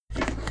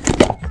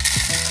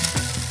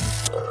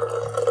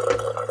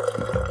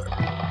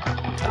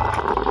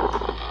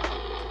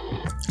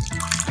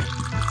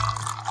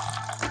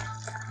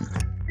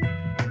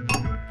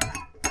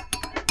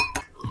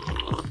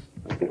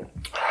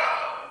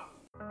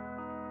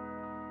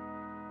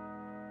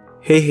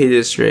Hey,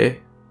 this is Ray,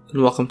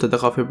 and welcome to the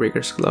Coffee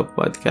Breakers Club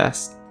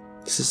podcast.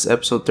 This is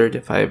episode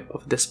 35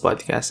 of this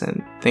podcast,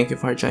 and thank you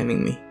for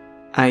joining me.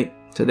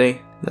 Today,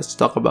 let's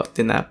talk about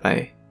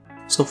tinapay.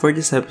 So for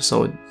this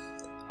episode,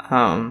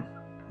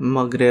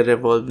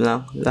 magre-revolve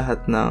lang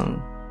lahat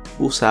ng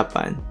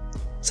usapan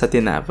sa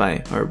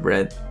tinapay or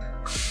bread.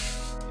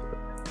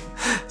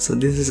 So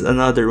this is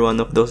another one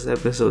of those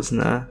episodes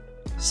na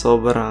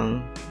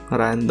sobrang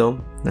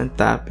random ng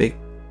topic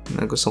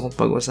na gusto kong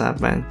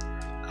pag-usapan.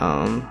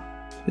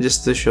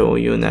 Just to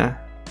show you na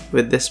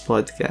with this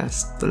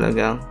podcast,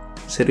 talagang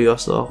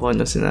seryoso ako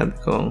nung sinabi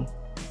kong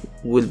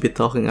we'll be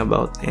talking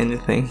about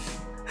anything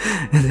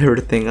and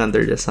everything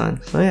under the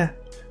sun. So yeah,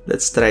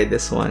 let's try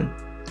this one.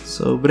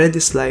 So bread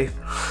is life,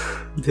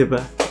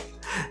 diba?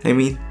 I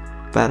mean,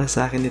 para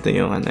sa akin ito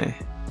yung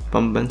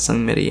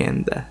pambansang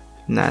merienda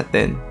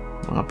natin,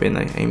 mga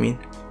Pinoy. I mean,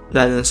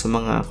 lalo na sa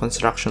mga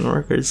construction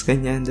workers,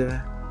 ganyan,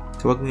 diba?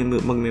 Kapag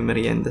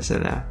magme-merienda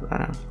sila,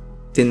 parang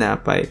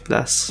tinapay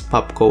plus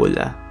pop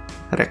cola,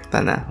 rekta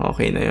na,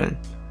 okay na yun,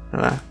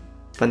 diba?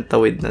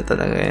 Pantawid na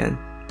talaga yan.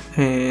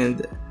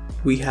 And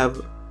we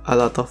have a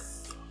lot of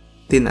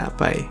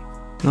tinapay,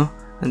 no?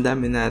 Ang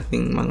dami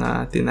nating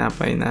mga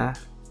tinapay na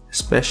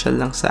special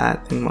lang sa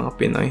ating mga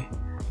Pinoy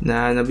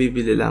na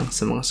nabibili lang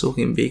sa mga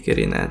suking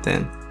bakery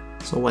natin.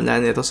 So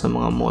wala nito sa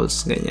mga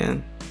malls,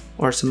 ganyan,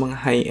 or sa mga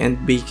high-end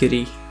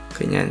bakery,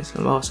 ganyan.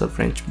 So sa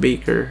French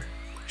baker,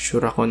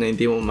 sure ako na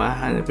hindi mo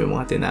mahanap yung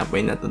mga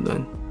tinapay na to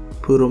doon.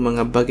 Puro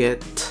mga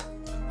baguette,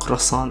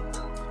 croissant,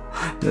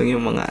 lang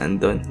yung mga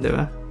andon,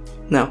 diba?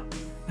 Now,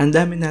 ang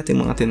dami nating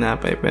mga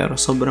tinapay pero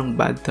sobrang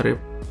bad trip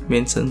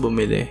minsan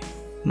bumili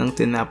ng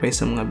tinapay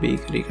sa mga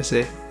bakery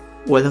kasi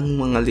walang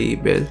mga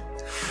label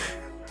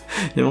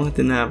yung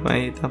mga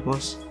tinapay,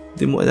 tapos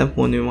di mo alam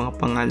kung ano yung mga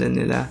pangalan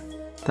nila,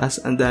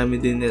 tapos ang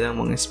dami din nilang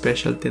mga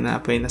special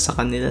tinapay na sa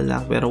kanila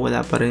lang pero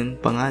wala pa rin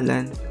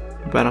pangalan,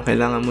 parang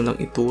kailangan mo lang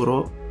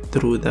ituro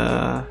through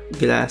the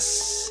glass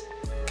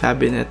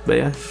cabinet ba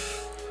yan?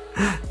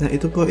 Na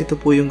ito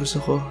po yung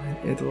gusto ko,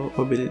 ito po,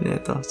 pabili na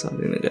ito,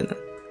 something na gano'n,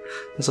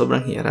 na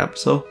sobrang hirap.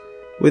 So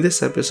with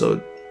this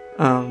episode,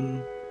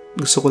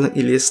 gusto ko lang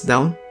i-list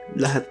down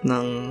lahat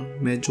ng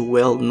medyo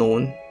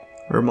well-known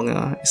or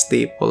mga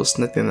staples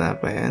na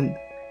tinapay, and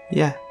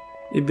yeah,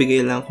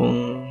 ibigay lang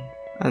kung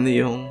ano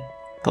yung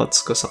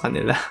thoughts ko sa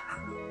kanila.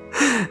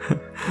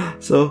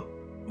 So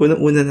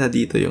unang-una na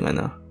dito yung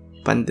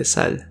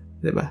pandesal,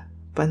 diba?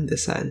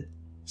 Pandesal.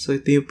 So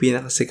ito yung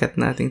pinakasikat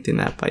nating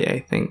tinapay,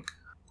 I think,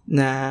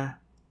 na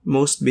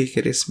most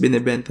bakeries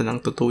binibenta ng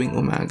tutuwing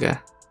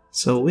umaga.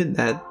 So with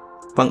that,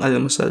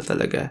 pang-almusal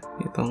talaga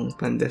itong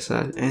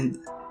pandesal.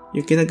 And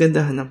yung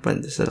kinagandahan ng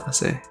pandesal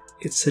kasi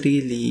it's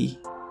really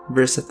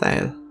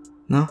versatile,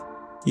 no?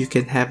 You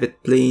can have it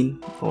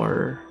plain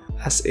or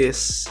as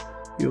is.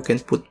 You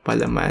can put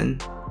palaman,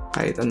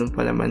 kahit anong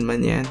palaman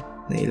man yan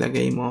na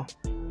ilagay mo.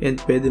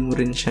 And pwede mo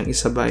rin siyang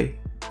isabay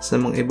sa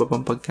mga iba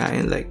pang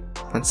pagkain like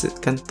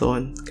pancit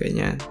canton,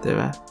 ganyan,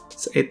 diba?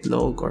 Sa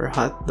itlog or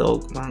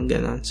hotdog, mga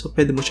ganon. So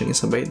pwede mo siyang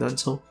isabay doon.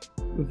 So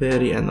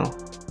very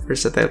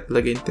versatile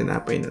talaga yung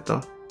tinapay na to.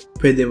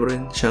 Pwede mo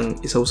rin siyang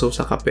isawsaw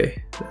sa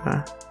kape,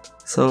 diba?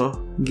 So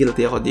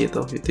guilty ako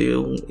dito. Ito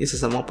yung isa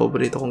sa mga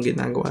paborito kong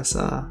ginagawa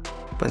sa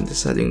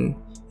pandesal, yung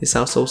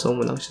isawsaw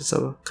mo lang siya sa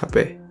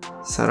kape.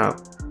 Sarap.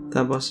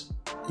 Tapos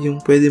yung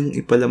pwede mong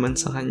ipalaman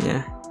sa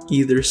kanya,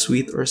 either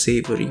sweet or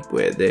savory,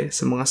 pwede.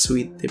 Sa mga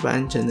sweet, diba,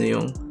 andyan na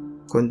yung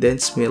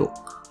condensed milk,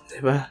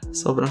 diba?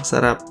 Sobrang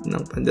sarap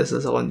ng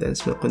pandesal sa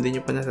condensed milk. Kung di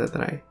nyo pa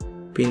natatry,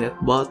 peanut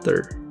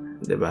butter,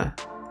 diba?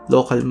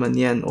 Local man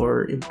yan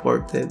or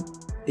imported,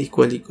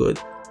 equally good.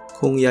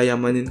 Kung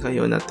yayamanin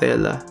kayo,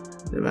 Nutella,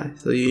 diba?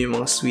 So yun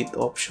yung mga sweet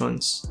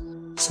options.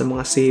 Sa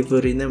mga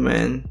savory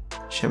naman,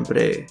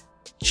 syempre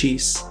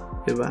cheese,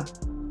 diba?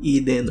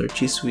 Eden or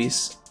Cheese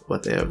Whiz,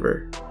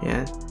 whatever,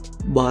 yan.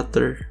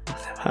 Butter,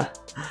 diba?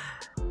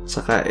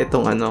 Saka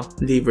itong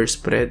liver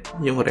spread,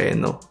 yung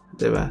Reno,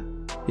 diba?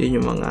 Yun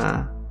yung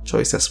mga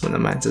choices mo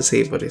naman sa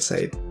savory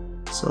side.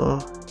 So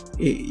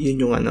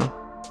yun yung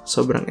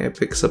sobrang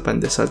epic sa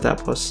pandesal.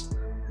 Tapos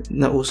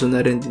nauso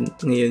na rin din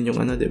ngayon yung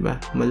diba,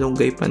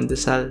 malunggay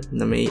pandesal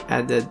na may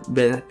added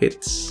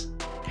benefits,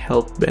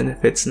 health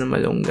benefits na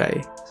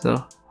malunggay.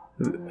 So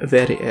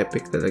very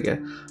epic talaga.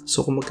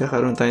 So kung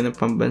magkakaroon tayo ng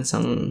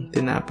pambansang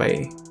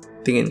tinapay,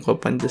 tingin ko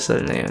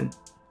pandesal na yun.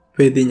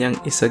 Pwede niyang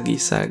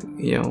isagisag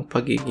yung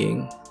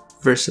pagiging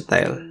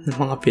versatile ng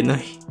mga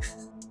Pinoy.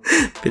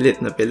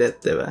 Pilit na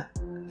pilit, diba?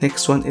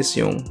 Next one is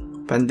yung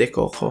pan de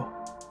coco.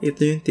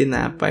 Ito yung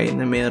tinapay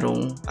na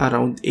merong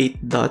around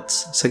 8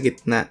 dots sa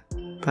gitna.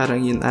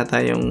 Parang yun ata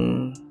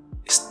yung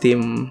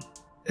steam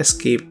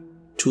escape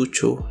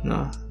chuchu,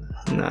 no?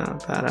 Na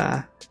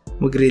para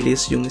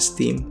mag-release yung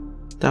steam.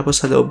 Tapos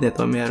sa loob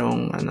nito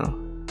merong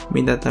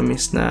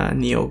minatamis na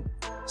niyog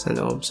sa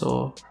loob.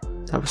 So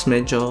tapos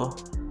medyo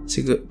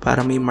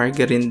para may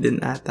margarine din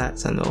ata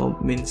sa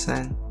loob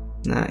minsan.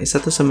 Na isa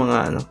to sa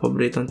mga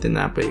paboritong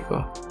tinapay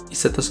ko.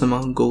 Isa to sa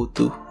mga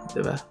go-to,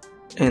 diba?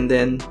 And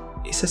then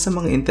isa sa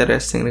mga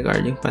interesting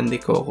regarding pan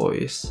de coco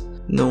is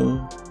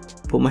nung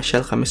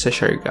pumasyal kami sa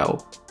Siargao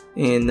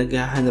and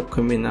naghahanap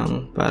kami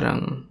ng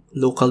parang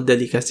local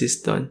delicacies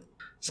doon.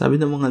 Sabi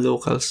ng mga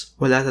locals,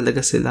 wala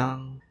talaga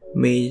silang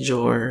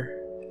major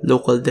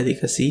local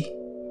delicacy.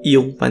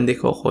 Yung pan de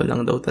coco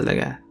lang daw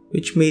talaga.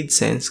 Which made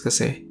sense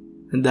kasi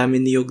ang dami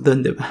niyog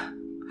doon, di ba?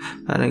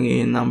 Parang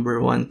yun yung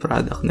number 1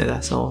 product nila.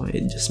 So,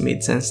 it just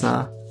made sense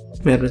na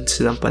meron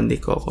silang pan de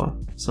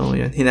coco. So,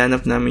 yun.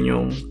 Hinanap namin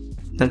yung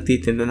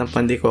nagtitinda ng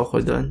pan de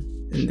coco doon.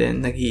 And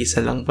then,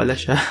 nag-iisa lang pala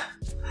siya.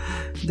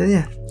 Then,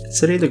 yeah.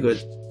 It's really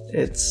good.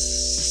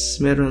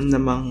 Meron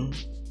namang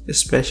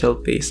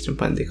special taste yung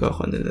pan de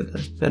coco nila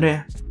doon. Pero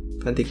yeah,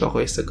 pan de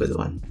coco is a good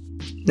one.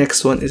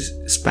 Next one is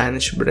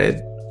Spanish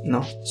bread.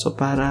 No? So,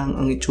 parang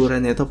ang itsura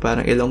nito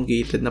parang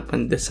elongated na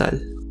pandesal.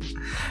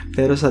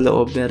 Pero sa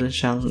loob, meron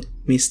siyang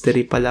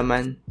mystery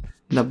palaman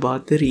na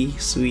buttery,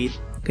 sweet,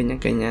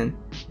 kanyan-kanyan.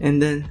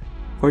 And then,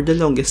 for the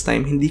longest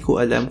time, hindi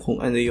ko alam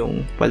kung ano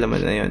yung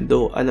palaman na yun.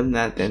 Though, alam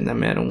natin na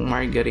merong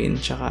margarine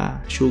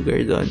tsaka sugar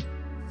doon.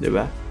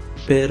 Diba?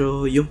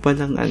 Pero, yung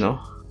palang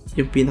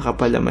yung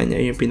pinakapalaman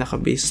niya, yung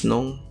pinaka-base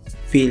nung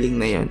feeling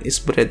na yun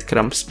is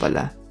breadcrumbs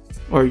pala.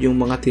 Or yung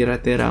mga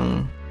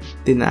tira-tirang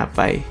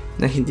tinapay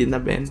na hindi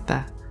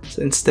nabenta.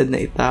 So, instead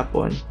na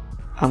itapon,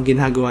 ang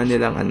ginagawa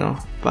nilang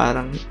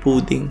parang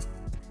pudding.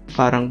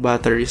 Parang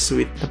buttery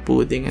sweet na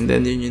pudding. And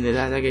then, yun yung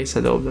nilalagay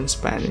sa loob ng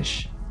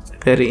Spanish.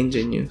 Very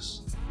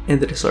ingenious. And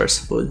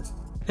resourceful.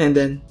 And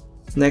then,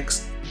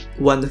 next,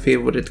 one na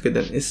favorite ko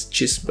din is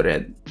cheese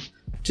bread.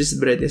 Cheese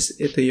bread is,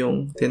 ito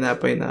yung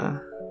tinapay na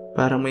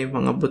parang may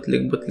mga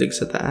butlig-butlig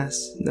sa taas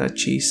na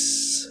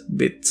cheese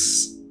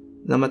bits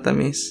na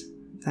matamis.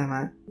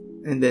 Tama?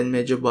 And then,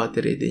 medyo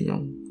buttery din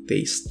yung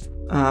taste.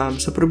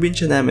 Sa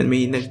probinsya namin,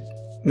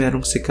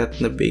 merong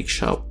sikat na bake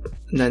shop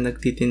na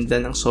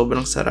nagtitinda ng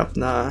sobrang sarap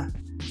na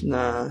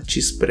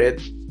cheese bread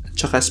at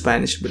saka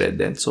Spanish bread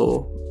din.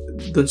 So,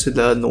 dun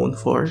sila known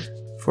for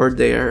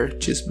their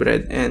cheese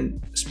bread and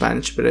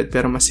Spanish bread,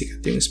 pero mas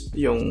sikat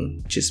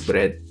yung cheese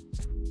bread.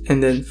 And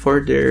then,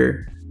 for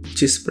their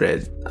cheese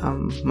bread,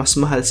 mas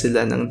mahal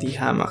sila ng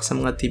di-hamak sa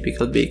mga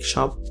typical bake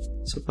shop.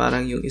 So,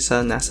 parang yung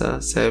isa nasa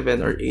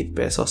 7 or 8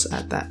 pesos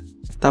ata.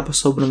 Tapos,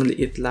 sobrang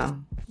liit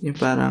lang. Yung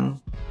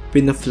parang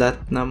pina-flat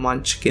na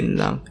munchkin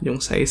lang yung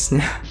size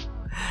niya.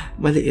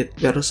 Maliit,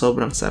 pero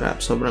sobrang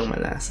sarap. Sobrang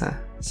malasa.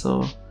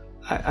 So,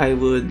 I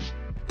would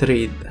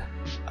trade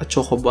a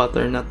choco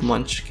butternut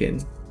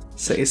munchkin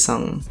sa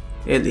isang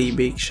LA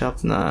bake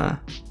shop na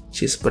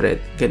cheese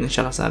bread. Ganun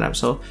siya kasarap.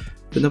 So,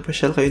 kung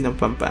napasyal kayo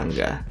ng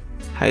Pampanga,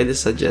 highly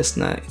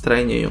suggest na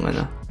itry nyo yung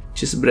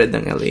cheese bread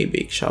ng LA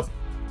bake shop.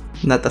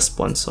 Not a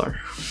sponsor.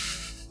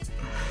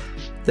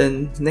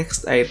 Then,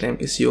 next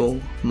item is yung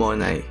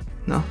monay,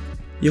 no?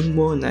 Yung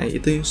monay,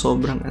 ito yung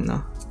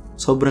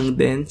sobrang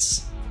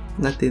dense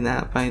na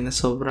tinapay na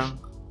sobrang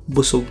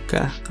busog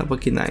ka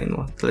kapag kinain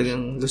mo.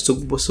 Talagang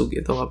lusog-busog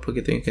ito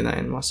kapag ito yung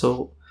kinain mo.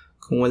 So,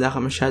 kung wala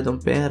ka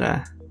masyadong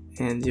pera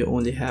and you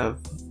only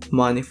have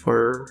money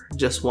for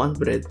just one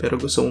bread pero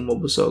gusto mong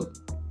mabusog,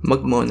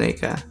 mag-monay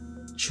ka.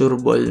 Sure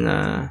ball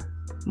na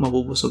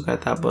mabubusog ka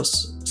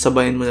tapos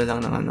sabayin mo na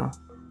lang ng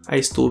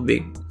ice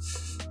tubig.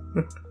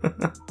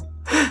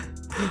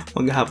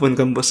 Maghapon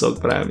kang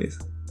busog,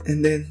 promise. And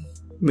then,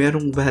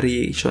 merong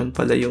variation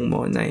pala yung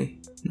monay,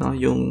 no?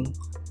 Yung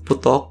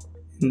putok,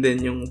 and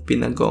then yung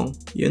pinagong.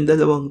 Yung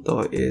dalawang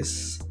to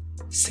is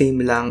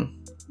same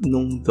lang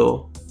nung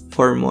dough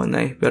for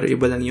monay, pero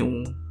iba lang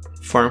yung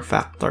form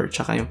factor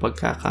tsaka yung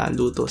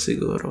pagkakaluto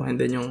siguro. And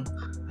then yung,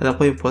 alam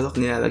ko yung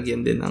putok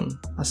nilalagyan din ng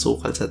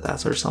asukal sa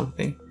taas or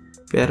something.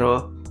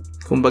 Pero,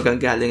 kumbaga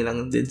galing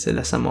lang din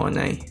sila sa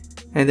monay.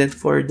 And then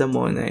for the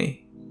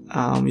monay,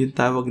 yung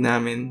tawag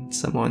namin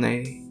sa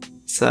monay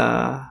sa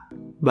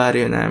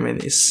baryo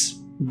namin is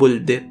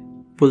buldit.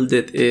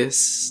 Buldit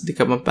is di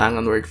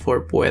Kapampangan word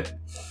for puwet.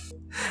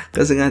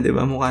 Kasi nga, di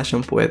ba, mukha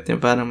siyang puwet niya.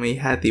 Parang may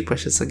hati pa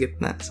siya sa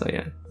gitna. So,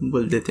 yan.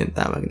 Buldit yung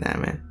tawag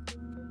namin.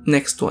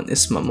 Next one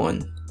is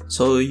mamon.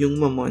 So, yung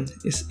mamon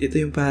is, ito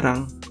yung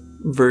parang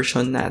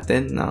version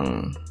natin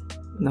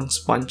ng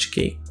sponge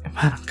cake.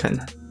 Parang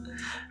kanan.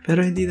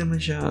 Pero hindi naman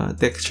siya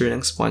texture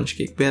ng sponge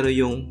cake. Pero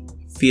yung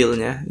feel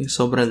niya, yung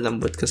sobrang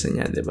lambot kasi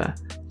niya, di ba?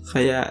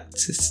 Kaya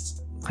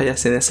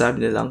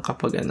sinasabi nilang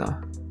kapag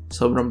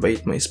sobrang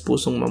bait mo is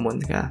pusong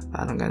mamon ka.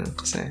 Parang ganun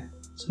kasi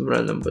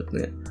sobrang lambot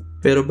niya.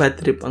 Pero bad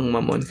trip ang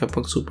mamon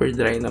kapag super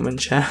dry naman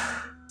siya.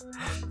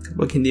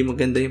 Kapag hindi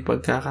maganda yung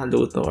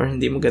pagkakaluto or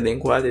hindi maganda yung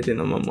quality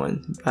ng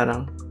mamon,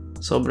 parang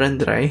sobrang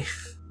dry.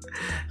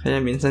 Kaya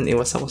minsan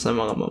iwas ako sa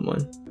mga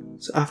mamon.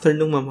 So after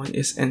nung mamon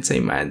is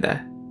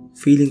ensaymada.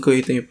 Feeling ko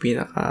ito yung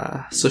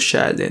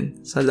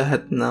pinaka-sosyalin sa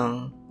lahat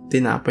ng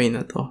tinapay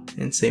na to,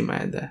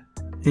 ensaymada.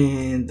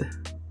 And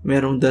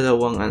merong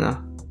dalawang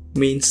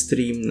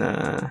mainstream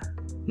na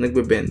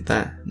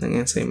nagbebenta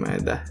ng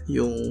ensaymada.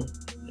 Yung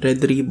red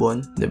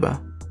ribbon, 'di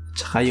ba?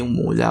 Tsaka yung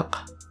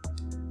mulak.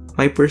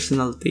 My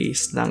personal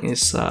taste lang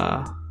is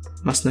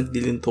mas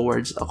nagdilin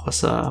towards ako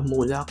sa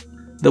mulak.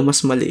 Though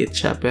mas maliit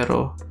siya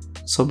pero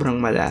sobrang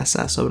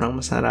malasa, sobrang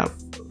masarap.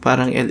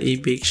 Parang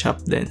LA Bake Shop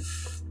din,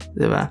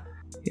 'di ba?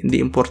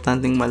 Hindi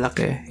importanteng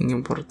malaki, hindi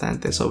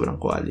importante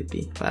sobrang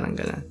quality. Parang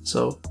ganun.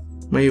 So,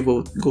 my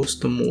vote goes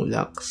to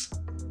Mulax.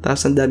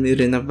 Tapos ang dami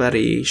rin na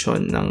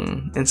variation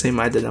ng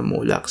ensaymada ng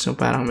Mulax. Yung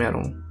parang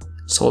merong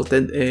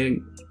salted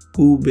egg,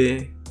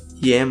 ube,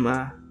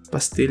 yema,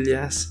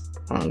 pastillas,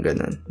 mga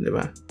ganun, di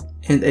ba?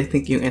 And I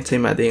think yung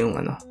ensaymada yung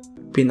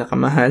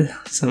pinakamahal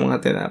sa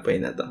mga tinapay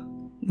na to.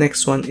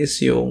 Next one is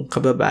yung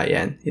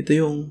kababayan. Ito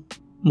yung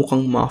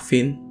mukhang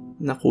muffin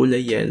na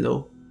kulay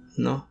yellow,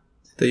 no?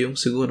 Ito yung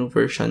sigurong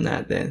version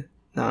natin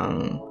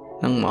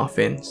ng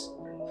muffins.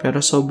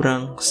 Pero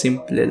sobrang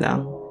simple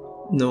lang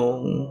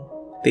nung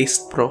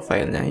taste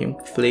profile niya, yung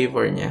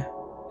flavor niya.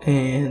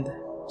 And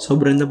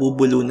sobrang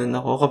nabubulunan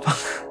ako kapag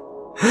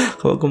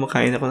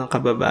kumakain ako ng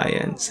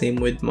kababayan. Same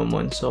with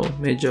Mamon. So,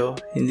 medyo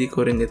hindi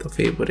ko rin ito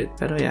favorite.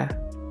 Pero yeah,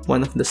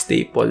 one of the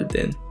staple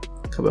din,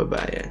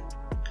 kababayan.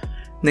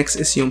 Next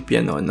is yung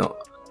pianono.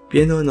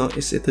 Pianono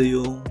is ito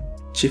yung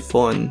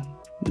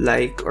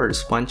chiffon-like or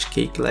sponge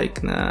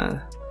cake-like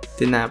na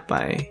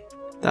tinapay.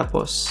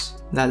 Tapos,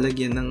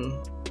 lalagyan ng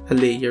a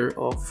layer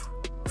of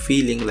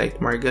feeling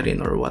like margarine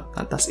or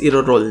whatnot. Tapos,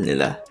 iro-roll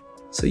nila.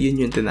 So, yun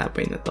yung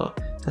tinapay na to.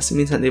 Tapos,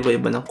 minsan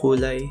iba-iba ng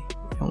kulay.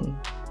 Yung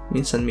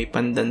minsan may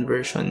pandan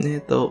version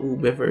nito,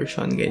 ube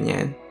version,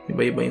 ganyan.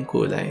 Iba-iba yung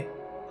kulay.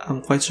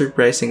 Quite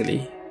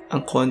surprisingly,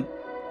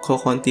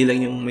 konti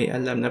lang yung may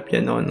alam na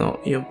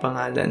pianono yung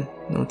pangalan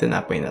ng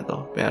tinapay na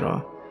to. Pero,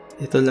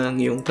 ito lang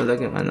yung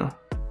talagang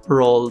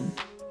rolled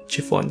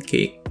chiffon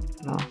cake,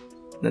 no,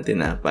 na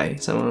tinapay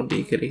sa mga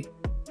bakery.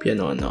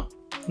 Pianono.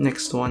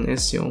 Next one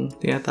is yung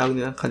tinatawag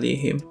nilang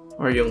kalihim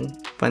or yung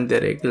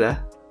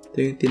panderegla. Ito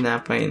yung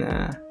tinapay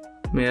na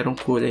merong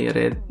kulay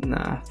red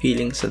na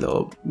filling sa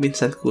loob.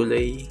 Minsan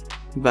kulay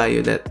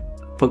violet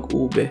pag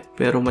ube,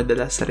 pero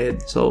madalas red.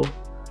 So,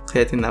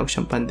 kaya tinawag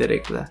siyang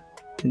panderegla.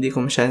 Hindi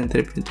ko masyadong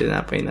trip yung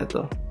tinapay na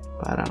to.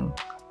 Parang,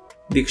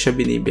 hindi ko siya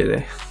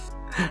binibili.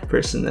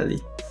 Personally.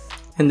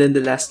 And then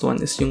the last one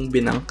is yung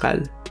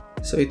binangkal.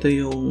 So, ito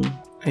yung,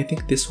 I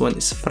think this one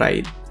is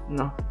fried,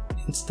 no?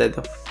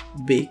 Instead of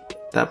baked.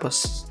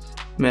 Tapos,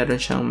 meron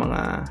siyang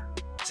mga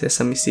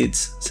sesame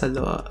seeds sa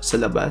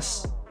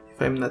labas, if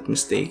I'm not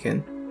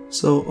mistaken.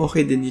 So,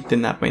 okay din yung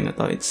tinapay na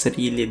to. It's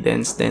really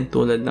dense din,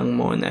 tulad ng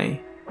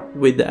monay.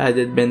 With the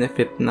added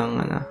benefit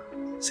ng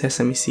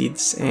sesame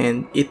seeds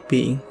and it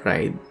being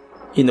fried.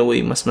 In a way,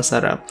 mas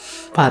masarap.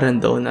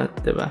 Parang donut,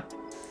 diba?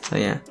 So,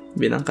 yeah.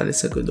 Binangkal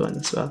is a good one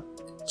as well.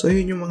 So,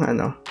 yun yung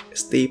mga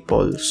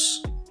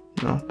staples.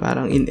 No?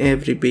 Parang in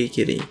every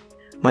bakery.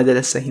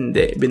 Madalas sa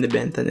hindi,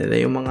 binibenta nila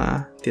yung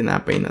mga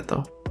tinapay na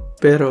to.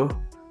 Pero,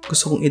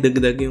 gusto kong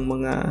idagdag yung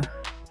mga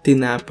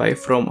tinapay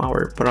from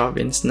our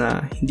province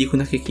na hindi ko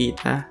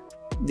nakikita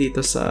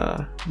dito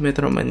sa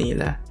Metro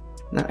Manila.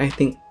 Na I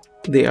think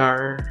they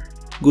are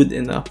good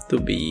enough to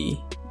be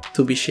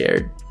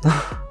shared.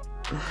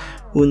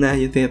 Una,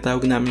 yung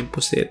tinatawag namin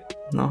pusit,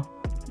 no?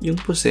 Yung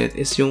pusit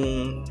is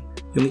yung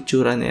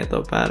itsura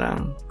nito,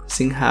 parang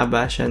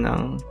singhaba siya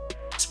ng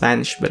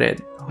Spanish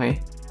bread,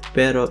 okay?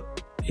 Pero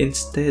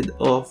instead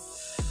of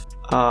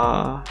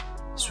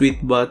sweet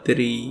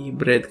buttery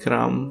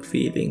breadcrumb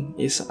feeling,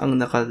 is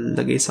ang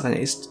nakalagay sa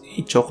kanya is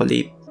a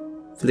chocolate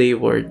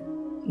flavored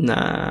na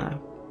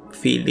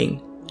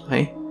feeling,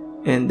 okay?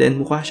 And then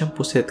mukha siyang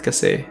pusit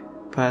kasi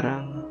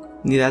parang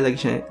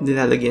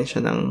nilalagyan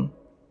siya ng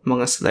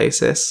mga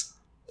slices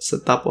sa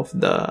top of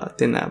the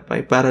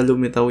tinapay para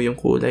lumitaw yung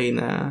kulay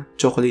na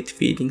chocolate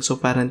feeling. So,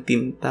 parang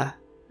tinta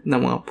ng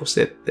mga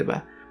puset,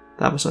 diba?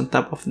 Tapos, on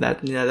top of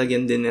that,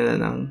 nilalagyan din nila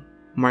ng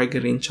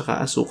margarine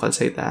tsaka asukal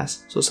sa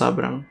itaas. So,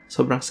 sobrang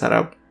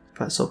sarap.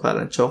 So,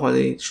 parang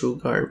chocolate,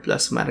 sugar,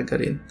 plus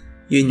margarine.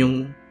 Yun yung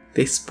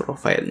taste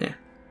profile niya.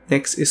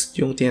 Next is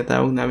yung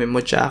tinatawag namin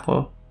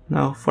mochaco.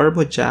 Now, for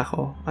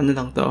mochaco, ano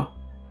lang to?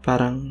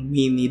 Parang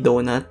mini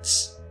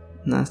donuts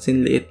na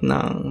sinliit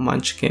ng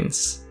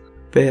munchkins.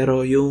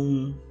 Pero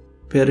yung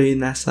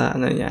nasa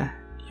niya,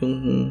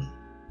 yung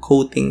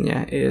coating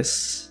niya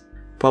is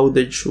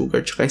powdered sugar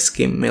tsaka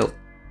skim milk.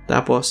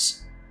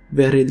 Tapos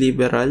very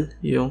liberal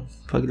yung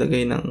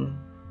paglagay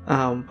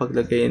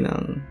ng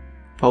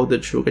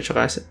powdered sugar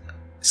tsaka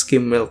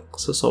skim milk.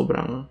 So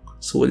sobrang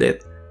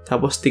sulit.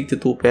 Tapos tig 2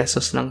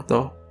 pesos lang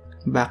to.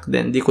 Back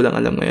then, di ko lang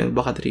alam ngayon,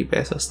 baka 3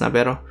 pesos na,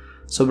 pero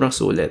sobrang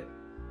sulit.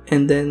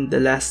 And then the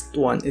last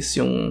one is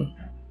yung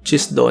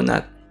cheese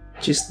donut.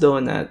 Cheese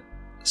donut.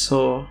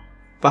 So,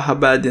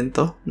 pahaba din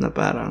to na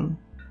parang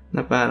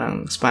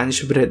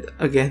Spanish bread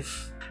again.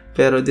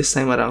 Pero this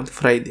time around,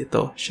 fried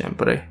ito,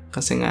 syempre.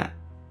 Kasi nga,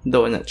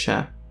 donut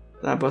siya.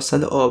 Tapos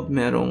sa loob,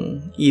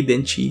 merong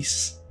Eden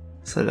cheese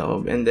sa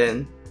loob. And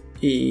then,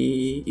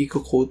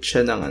 i-coat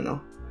siya ng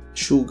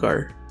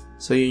sugar.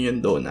 So, yun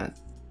yung donut.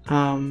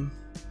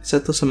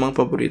 Isa to sa mga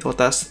paborito ko.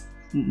 Tapos,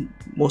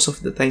 most of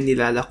the time,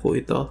 nilalako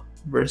ito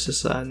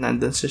versus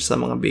nandun siya sa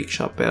mga bake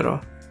shop. Pero,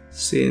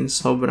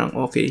 since sobrang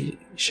okay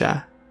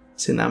siya,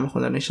 sinama ko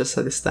na rin siya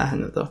sa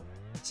listahan na to.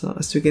 So,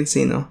 as you can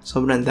see, no,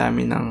 sobrang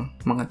dami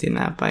ng mga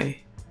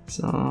tinapay.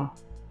 So,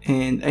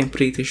 and I'm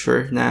pretty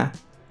sure na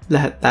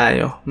lahat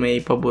tayo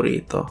may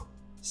paborito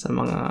sa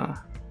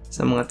mga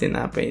sa mga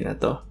tinapay na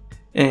to.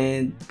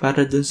 And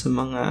para dun sa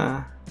mga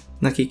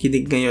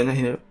nakikinig ngayon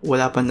na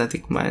wala pa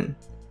natikman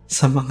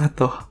sa mga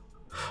to,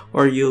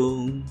 or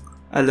yung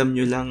alam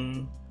nyo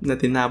lang na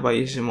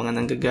tinapay is yung mga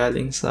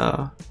nanggagaling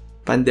sa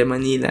Pande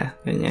Manila,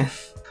 ganyan,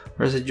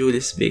 or sa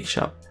Julie's Bake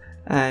Shop,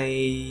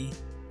 I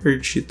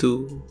urge you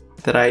to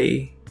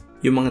try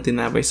yung mga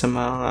tinapay sa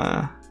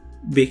mga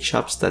bake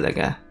shops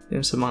talaga,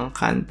 yung sa mga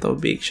kanto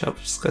bake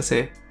shops,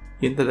 kasi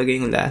yun talaga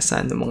yung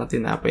lasa ng mga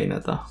tinapay na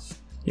to.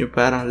 Yung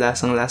parang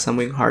lasang-lasa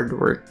mo yung hard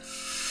work.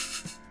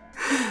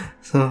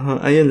 So,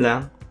 ayun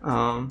lang.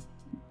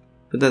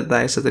 Punta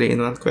tayo sa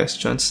 3-in-1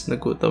 questions.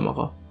 Nagutom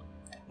ako.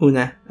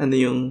 Una, ano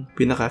yung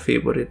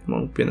pinaka-favorite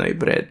mong Pinoy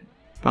bread?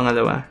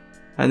 Pangalawa,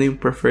 ano yung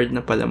preferred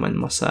na palaman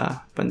mo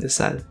sa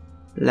pandesal?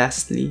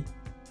 Lastly,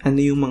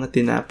 ano yung mga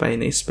tinapay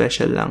na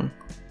special lang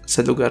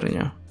sa lugar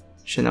nyo?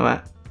 Siya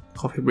nawa,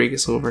 coffee break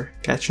is over.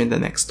 Catch you in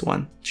the next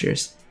one.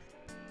 Cheers!